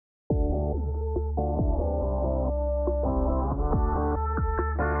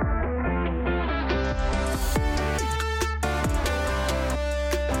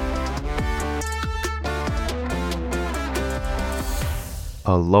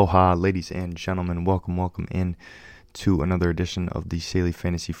Aloha, ladies and gentlemen. Welcome in to another edition of the Saley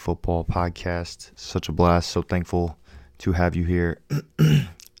Fantasy Football Podcast. Such a blast. So thankful to have you here.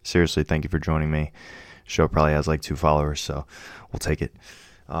 Seriously, thank you for joining me. Show probably has like 2 followers, so we'll take it.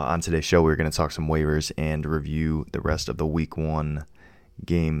 On today's show, we're going to talk some waivers and review the rest of the Week 1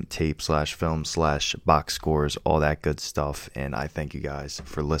 game tape /film /box scores, all that good stuff. And I thank you guys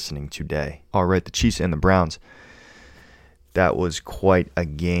for listening today. All right, the Chiefs and the Browns. That was quite a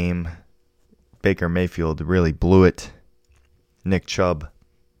game. Baker Mayfield really blew it. Nick Chubb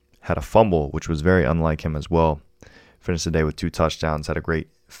had a fumble, which was very unlike him as well. Finished the day with 2 touchdowns, had a great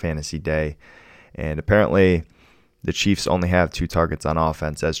fantasy day. And apparently the Chiefs only have 2 targets on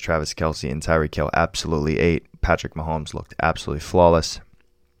offense, as Travis Kelce and Tyreek Hill absolutely ate. Patrick Mahomes looked absolutely flawless.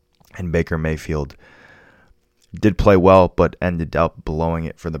 And Baker Mayfield did play well, but ended up blowing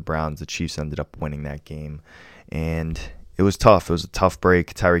it for the Browns. The Chiefs ended up winning that game. And it was tough. It was a tough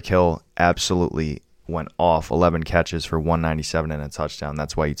break. Tyreek Hill absolutely went off. 11 catches for 197 and a touchdown.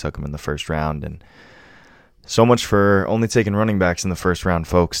 That's why you took him in the first round. And so much for only taking running backs in the first round,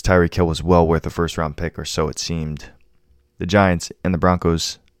 folks. Tyreek Hill was well worth a first-round pick, or so it seemed. The Giants and the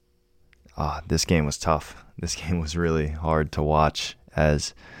Broncos, this game was tough. This game was really hard to watch,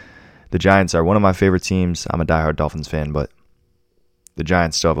 as the Giants are one of my favorite teams. I'm a diehard Dolphins fan, but the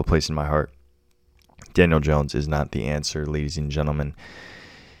Giants still have a place in my heart. Daniel Jones is not the answer, ladies and gentlemen.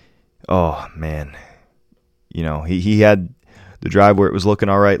 Oh, man. You know, he had the drive where it was looking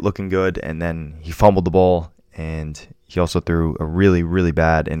all right, looking good, and then he fumbled the ball, and he also threw a really, really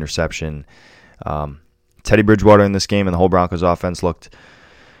bad interception. Teddy Bridgewater in this game and the whole Broncos offense looked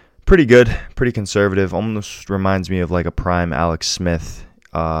pretty good, pretty conservative. Almost reminds me of like a prime Alex Smith,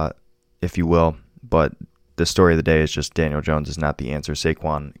 if you will. But the story of the day is just Daniel Jones is not the answer.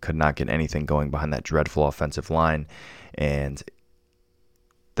 Saquon could not get anything going behind that dreadful offensive line, and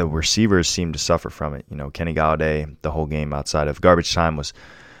the receivers seemed to suffer from it. You know, Kenny Golladay, the whole game outside of garbage time, was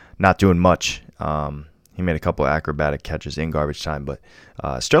not doing much. He made a couple of acrobatic catches in garbage time, but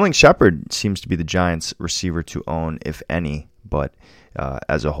Sterling Shepard seems to be the Giants' receiver to own, if any. But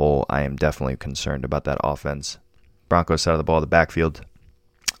as a whole, I am definitely concerned about that offense. Broncos side of the ball, the backfield.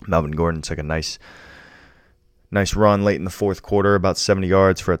 Melvin Gordon took a nice run late in the fourth quarter, about 70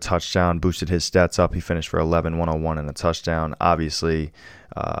 yards for a touchdown, boosted his stats up. He finished for 11, 101, and a touchdown. Obviously,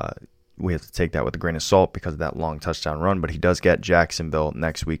 we have to take that with a grain of salt because of that long touchdown run, but he does get Jacksonville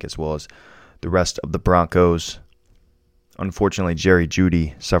next week, as well as the rest of the Broncos. Unfortunately, Jerry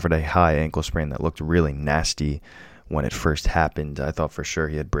Jeudy suffered a high ankle sprain that looked really nasty when it first happened. I thought for sure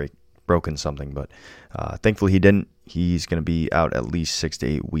he had broken something, but thankfully he didn't. He's going to be out at least 6 to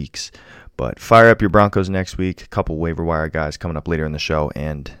 8 weeks. But fire up your Broncos next week. A couple waiver wire guys coming up later in the show,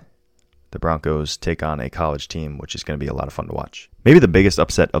 and the Broncos take on a college team, which is going to be a lot of fun to watch. Maybe the biggest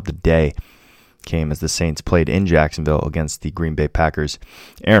upset of the day came as the Saints played in Jacksonville against the Green Bay Packers.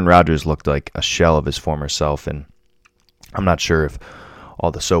 Aaron Rodgers looked like a shell of his former self, and I'm not sure if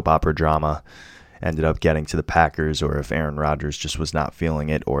all the soap opera drama ended up getting to the Packers, or if Aaron Rodgers just was not feeling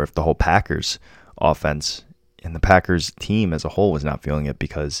it, or if the whole Packers offense and the Packers team as a whole was not feeling it,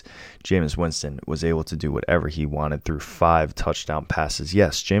 because Jameis Winston was able to do whatever he wanted through 5 touchdown passes.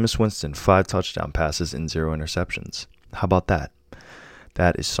 Yes, Jameis Winston, 5 touchdown passes and 0 interceptions. How about that?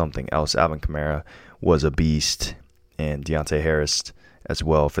 That is something else. Alvin Kamara was a beast, and Deontay Harris as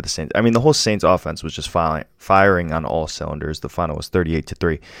well for the Saints. I mean, the whole Saints offense was just firing on all cylinders. The final was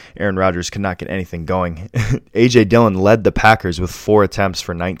 38-3. Aaron Rodgers could not get anything going. A.J. Dillon led the Packers with 4 attempts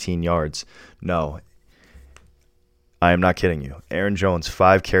for 19 yards. No, I am not kidding you. Aaron Jones,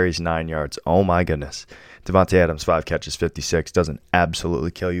 5 carries, 9 yards. Oh, my goodness. Devontae Adams, 5 catches, 56. Doesn't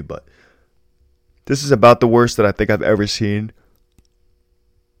absolutely kill you, but this is about the worst that I think I've ever seen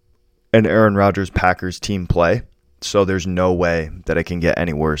an Aaron Rodgers Packers team play. So there's no way that it can get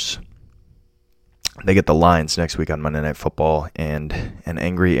any worse. They get the Lions next week on Monday Night Football, and an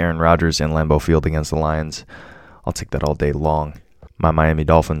angry Aaron Rodgers in Lambeau Field against the Lions. I'll take that all day long. My Miami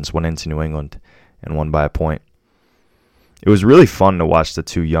Dolphins went into New England and won by a point. It was really fun to watch the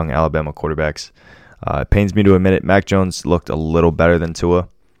 2 young Alabama quarterbacks. It pains me to admit it. Mac Jones looked a little better than Tua,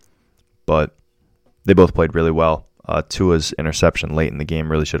 but they both played really well. Tua's interception late in the game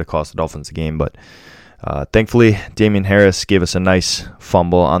really should have cost the Dolphins the game, but thankfully Damian Harris gave us a nice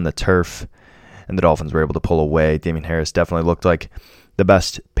fumble on the turf, and the Dolphins were able to pull away. Damian Harris definitely looked like the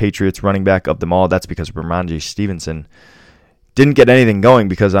best Patriots running back of them all. That's because Ramondre Stevenson didn't get anything going,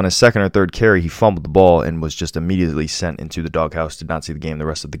 because on his second or third carry, he fumbled the ball and was just immediately sent into the doghouse. Did not see the game the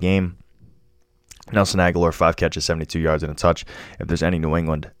rest of the game. Nelson Aguilar, 5 catches, 72 yards and a touch. If there's any New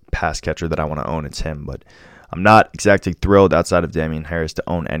England pass catcher that I want to own, it's him. But I'm not exactly thrilled outside of Damian Harris to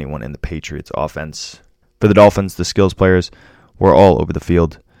own anyone in the Patriots offense. For the Dolphins, the skills players were all over the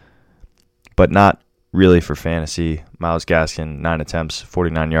field, but not really for fantasy. Myles Gaskin, 9 attempts,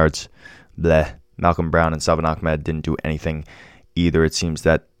 49 yards. Bleh. Malcolm Brown and Salvon Ahmed didn't do anything either. It seems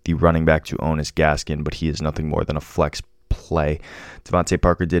that the running back to own is Gaskin, but he is nothing more than a flex play. Devontae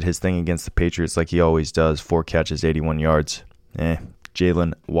Parker did his thing against the Patriots like he always does. 4 catches, 81 yards.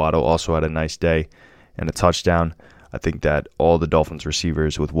 Jalen Waddle also had a nice day and a touchdown. I think that all the Dolphins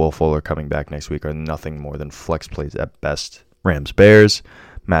receivers with Will Fuller coming back next week are nothing more than flex plays at best. Rams-Bears.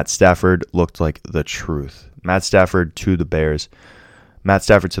 Matt Stafford looked like the truth. Matt Stafford to the Bears. Matt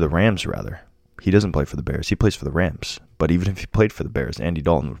Stafford to the Rams, rather. He doesn't play for the Bears. He plays for the Rams. But even if he played for the Bears, Andy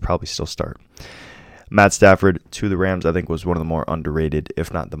Dalton would probably still start. Matt Stafford to the Rams, I think, was one of the more underrated,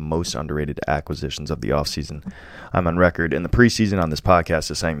 if not the most underrated acquisitions of the offseason. I'm on record in the preseason on this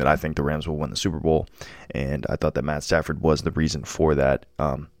podcast as saying that I think the Rams will win the Super Bowl, and I thought that Matt Stafford was the reason for that.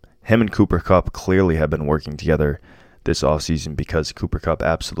 Him and Cooper Kupp clearly have been working together this offseason because Cooper Kupp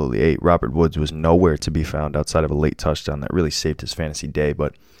absolutely ate. Robert Woods was nowhere to be found outside of a late touchdown that really saved his fantasy day.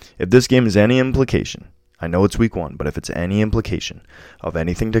 But if this game is any implication, I know it's week 1, but if it's any implication of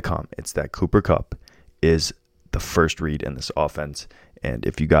anything to come, it's that Cooper Kupp is the first read in this offense. And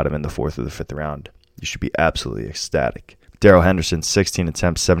if you got him in the 4th or the 5th round, you should be absolutely ecstatic. Darrell Henderson, 16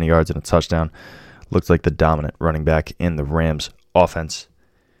 attempts, 70 yards and a touchdown. Looked like the dominant running back in the Rams offense.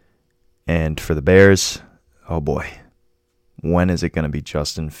 And for the Bears, oh boy. When is it going to be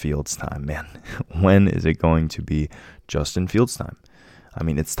Justin Fields time, man? When is it going to be Justin Fields time? I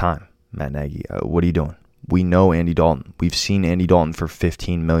mean, it's time, Matt Nagy. What are you doing? We know Andy Dalton. We've seen Andy Dalton for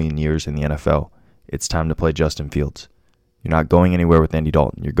 15 million years in the NFL. It's time to play Justin Fields. You're not going anywhere with Andy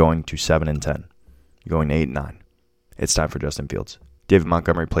Dalton. You're going to 7-10. You're going to 8-9. It's time for Justin Fields. David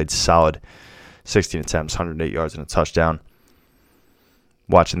Montgomery played solid. 16 attempts, 108 yards, and a touchdown.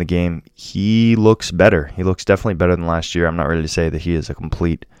 Watching the game, he looks better. He looks definitely better than last year. I'm not ready to say that he is a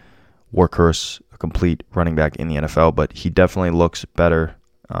complete workhorse, a complete running back in the NFL, but he definitely looks better.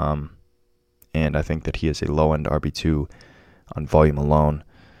 And I think that he is a low-end RB2 on volume alone.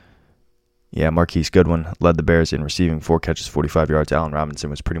 Yeah, Marquise Goodwin led the Bears in receiving, 4 catches, 45 yards. Allen Robinson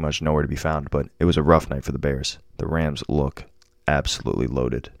was pretty much nowhere to be found, but it was a rough night for the Bears. The Rams look absolutely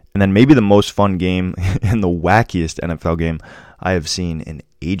loaded. And then maybe the most fun game and the wackiest NFL game I have seen in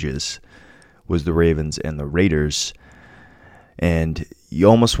ages was the Ravens and the Raiders. And you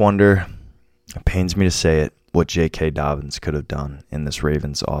almost wonder, it pains me to say it, what J.K. Dobbins could have done in this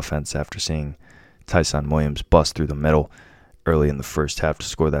Ravens offense after seeing Tyson Williams bust through the middle early in the first half to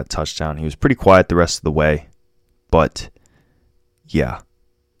score that touchdown. He was pretty quiet the rest of the way. But, yeah,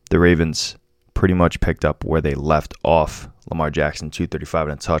 the Ravens pretty much picked up where they left off. Lamar Jackson, 235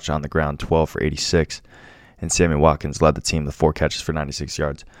 and a touch on the ground, 12 for 86. And Sammy Watkins led the team with 4 catches for 96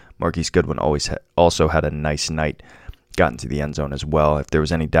 yards. Marquise Goodwin also had a nice night, got into the end zone as well. If there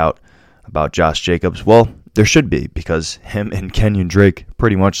was any doubt about Josh Jacobs, well, there should be, because him and Kenyon Drake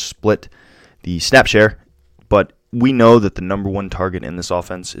pretty much split the snap share. But we know that the number one target in this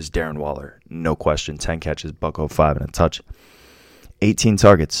offense is Darren Waller. No question, 10 catches, $105 and a touch. 18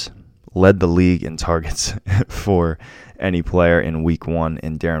 targets. Led the league in targets for any player in week 1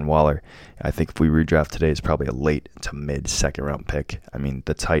 in Darren Waller. I think if we redraft today, it's probably a late to mid second round pick. I mean,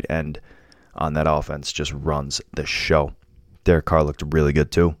 the tight end on that offense just runs the show. Derek Carr looked really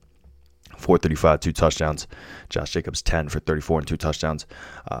good too. 435, 2 touchdowns. Josh Jacobs, 10 for 34 and 2 touchdowns.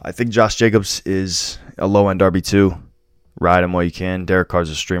 I think Josh Jacobs is a low-end RB2. Ride him while you can. Derek Carr's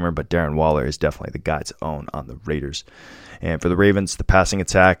a streamer, but Darren Waller is definitely the guy to own on the Raiders. And for the Ravens, the passing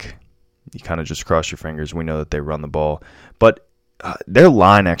attack, you kind of just cross your fingers. We know that they run the ball. But their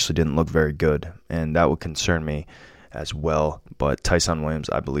line actually didn't look very good, and that would concern me as well. But Tyson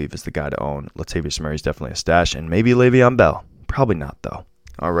Williams, I believe, is the guy to own. Latavius Murray is definitely a stash, and maybe Le'Veon Bell. Probably not, though.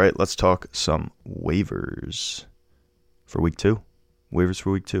 All right, let's talk some waivers for week 2. Waivers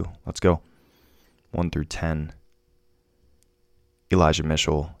for week 2. Let's go. 1 through 10. Elijah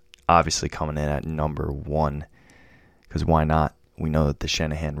Mitchell, obviously coming in at number 1, because why not? We know that the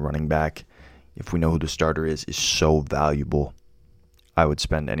Shanahan running back, if we know who the starter is so valuable. I would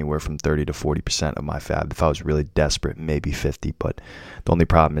spend anywhere from 30 to 40% of my fab. If I was really desperate, maybe 50. But the only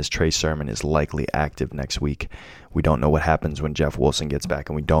problem is Trey Sermon is likely active next week. We don't know what happens when Jeff Wilson gets back,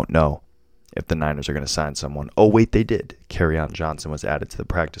 and we don't know if the Niners are going to sign someone. Oh, wait, they did. Kerryon Johnson was added to the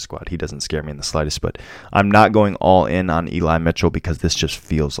practice squad. He doesn't scare me in the slightest, but I'm not going all in on Eli Mitchell because this just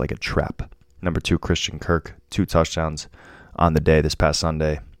feels like a trap. Number 2, Christian Kirk, 2 touchdowns on the day this past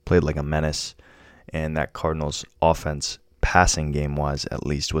Sunday. Played like a menace, and that Cardinals offense, passing game-wise at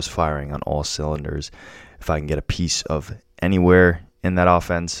least, was firing on all cylinders. if I can get a piece of anywhere in that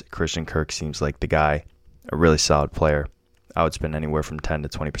offense, Christian Kirk seems like the guy, a really solid player. I would spend anywhere from 10 to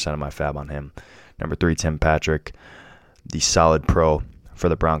 20% of my fab on him. Number 3, Tim Patrick, the solid pro for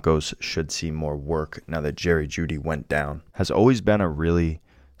the Broncos, should see more work now that Jerry Jeudy went down. Has always been a really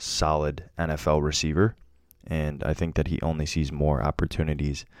solid NFL receiver, and I think that he only sees more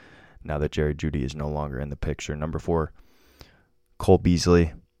opportunities now that Jerry Jeudy is no longer in the picture. Number 4, Cole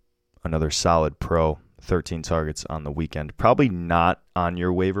Beasley, another solid pro, 13 targets on the weekend. Probably not on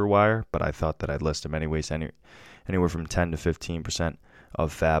your waiver wire, but I thought that I'd list him anyways. Anywhere from 10 to 15%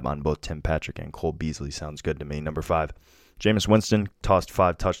 of fab on both Tim Patrick and Cole Beasley sounds good to me. Number 5, Jameis Winston tossed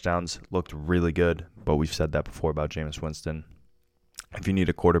 5 touchdowns, looked really good, but we've said that before about Jameis Winston. If you need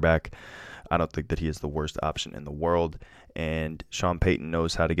a quarterback, I don't think that he is the worst option in the world, and Sean Payton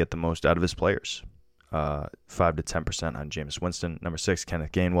knows how to get the most out of his players. 5 to 10% on Jameis Winston. Number 6,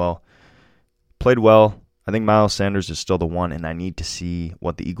 Kenneth Gainwell. Played well. I think Miles Sanders is still the one, and I need to see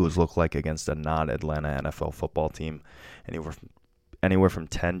what the Eagles look like against a non-Atlanta NFL football team. Anywhere from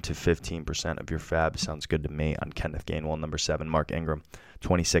 10 to 15% of your fab sounds good to me on Kenneth Gainwell. Number 7, Mark Ingram,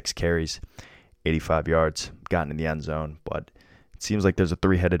 26 carries, 85 yards, got into the end zone, but it seems like there's a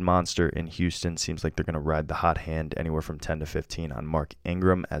 3-headed monster in Houston. Seems like they're going to ride the hot hand anywhere from 10 to 15 on Mark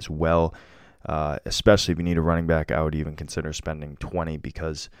Ingram as well. Especially if you need a running back, I would even consider spending 20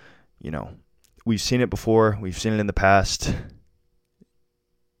 because, we've seen it before. We've seen it in the past.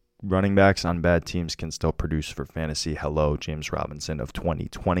 Running backs on bad teams can still produce for fantasy. Hello, James Robinson of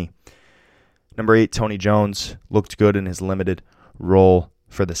 2020. Number 8, Tony Jones. Looked good in his limited role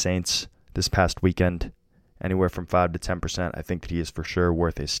for the Saints this past weekend. Anywhere from 5 to 10%. I think that he is for sure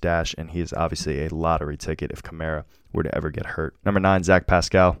worth a stash, and he is obviously a lottery ticket if Kamara were to ever get hurt. Number 9, Zach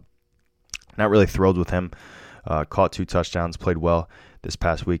Pascal. Not really thrilled with him. Caught 2 touchdowns, played well this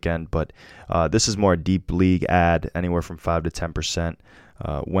past weekend, but this is more a deep league ad, anywhere from 5 to 10%.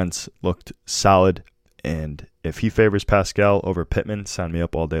 Wentz looked solid, and if he favors Pascal over Pittman, sign me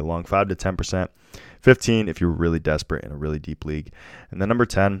up all day long. 5 to 10%. 15 if you're really desperate in a really deep league. And then number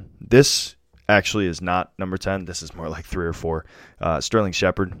 10, this actually is not number 10. This is more like 3 or 4. Sterling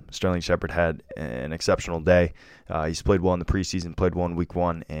Shepard. Sterling Shepard had an exceptional day. He's played well in the preseason, played well in week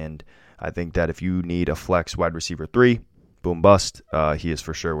 1, and I think that if you need a flex wide receiver 3, boom bust, he is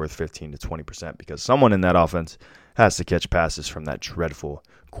for sure worth 15 to 20% because someone in that offense has to catch passes from that dreadful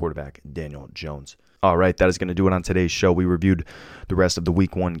quarterback, Daniel Jones. All right, that is going to do it on today's show. We reviewed the rest of the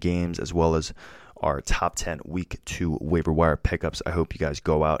Week 1 games as well as our top 10 Week 2 waiver wire pickups. I hope you guys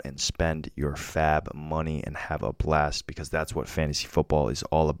go out and spend your fab money and have a blast because that's what fantasy football is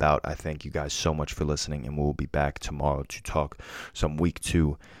all about. I thank you guys so much for listening, and we'll be back tomorrow to talk some Week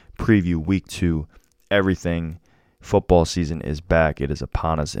 2 preview, Week 2, everything. Football season is back. It is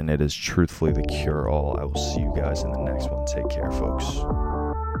upon us, and it is truthfully the cure-all. I will see you guys in the next one. Take care, folks.